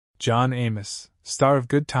John Amos, star of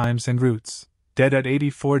Good Times and Roots, dead at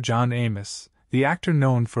 84. John Amos, the actor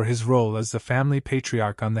known for his role as the family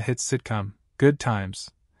patriarch on the hit sitcom, Good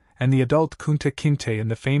Times, and the adult Kunta Kinte in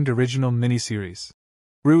the famed original miniseries,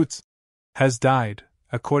 Roots, has died,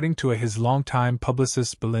 according to his longtime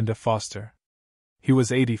publicist Belinda Foster. He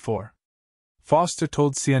was 84. Foster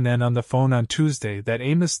told CNN on the phone on Tuesday that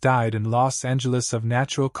Amos died in Los Angeles of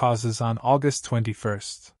natural causes on August 21.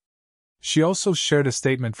 She also shared a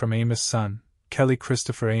statement from Amos' son, Kelly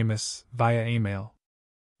Christopher Amos, via email.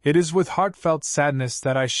 "It is with heartfelt sadness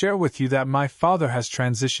that I share with you that my father has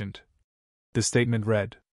transitioned." The statement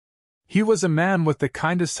read, "He was a man with the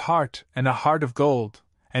kindest heart and a heart of gold,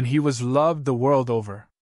 and he was loved the world over.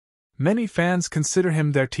 Many fans consider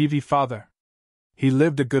him their TV father. He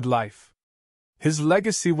lived a good life. His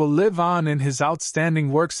legacy will live on in his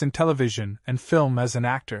outstanding works in television and film as an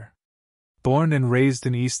actor." Born and raised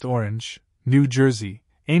in East Orange, New Jersey,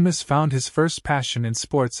 Amos found his first passion in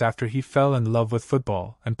sports after he fell in love with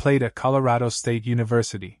football and played at Colorado State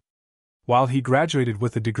University. While he graduated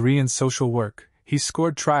with a degree in social work, he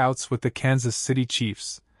scored tryouts with the Kansas City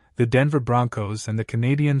Chiefs, the Denver Broncos, and the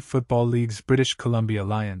Canadian Football League's British Columbia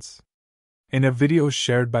Lions. In a video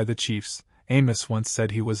shared by the Chiefs, Amos once said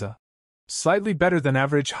he was a slightly better than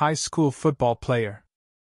average high school football player.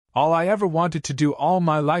 "All I ever wanted to do all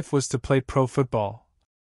my life was to play pro football,"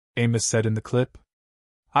 Amos said in the clip.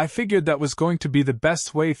 "I figured that was going to be the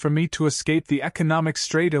best way for me to escape the economic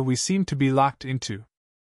strata we seem to be locked into."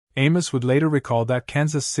 Amos would later recall that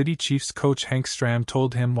Kansas City Chiefs coach Hank Stram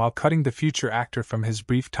told him while cutting the future actor from his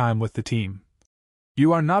brief time with the team,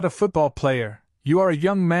 "You are not a football player, you are a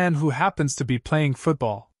young man who happens to be playing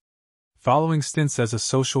football." Following stints as a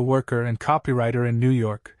social worker and copywriter in New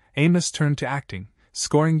York, Amos turned to acting,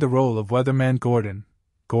 scoring the role of Weatherman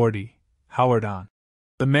Gordy Howard on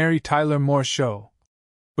The Mary Tyler Moore Show,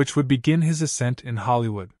 which would begin his ascent in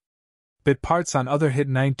Hollywood. Bit parts on other hit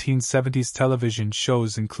 1970s television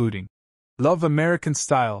shows including Love American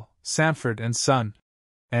Style, Sanford and Son,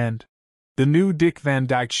 and The New Dick Van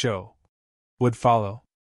Dyke Show would follow.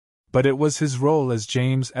 But it was his role as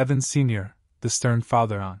James Evans Sr., the stern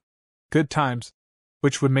father on Good Times,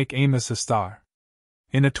 which would make Amos a star.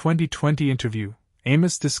 In a 2020 interview,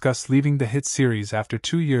 Amos discussed leaving the hit series after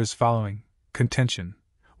 2 years following contention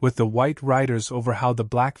with the white writers over how the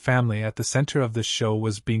black family at the center of the show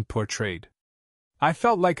was being portrayed. "I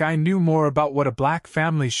felt like I knew more about what a black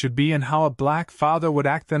family should be and how a black father would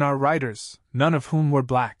act than our writers, none of whom were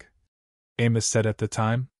black," Amos said at the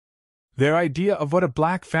time. "Their idea of what a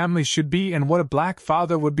black family should be and what a black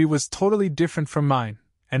father would be was totally different from mine,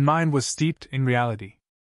 and mine was steeped in reality."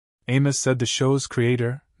 Amos said the show's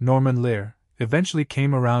creator, Norman Lear, eventually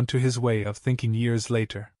came around to his way of thinking years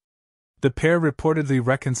later. The pair reportedly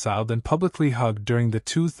reconciled and publicly hugged during the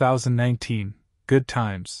 2019 Good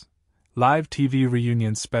Times live TV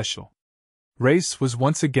reunion special. Race was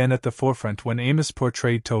once again at the forefront when Amos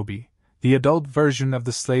portrayed Toby, the adult version of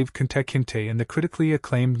the slave Kunta Kinte in the critically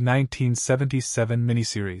acclaimed 1977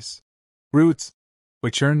 miniseries, Roots,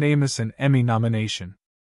 which earned Amos an Emmy nomination.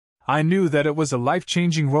 "I knew that it was a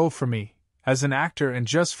life-changing role for me, as an actor and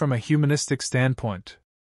just from a humanistic standpoint,"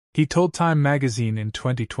 he told Time magazine in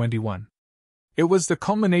 2021. "It was the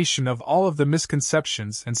culmination of all of the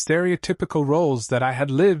misconceptions and stereotypical roles that I had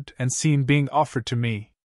lived and seen being offered to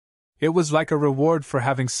me. It was like a reward for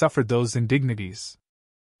having suffered those indignities."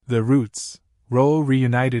 The Roots role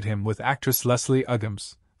reunited him with actress Leslie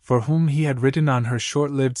Uggams, for whom he had written on her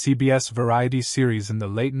short-lived CBS variety series in the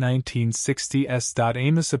late 1960s.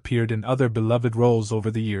 Amos appeared in other beloved roles over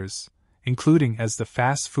the years, including as the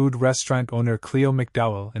fast food restaurant owner Cleo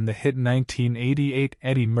McDowell in the hit 1988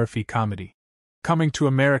 Eddie Murphy comedy, Coming to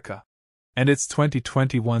America, and its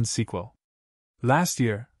 2021 sequel. Last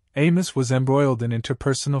year, Amos was embroiled in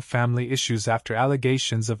interpersonal family issues after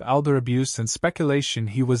allegations of elder abuse and speculation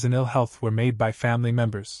he was in ill health were made by family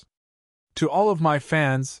members. "To all of my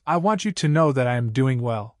fans, I want you to know that I am doing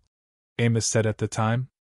well," Amos said at the time.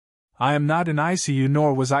 "I am not in ICU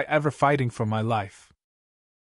nor was I ever fighting for my life.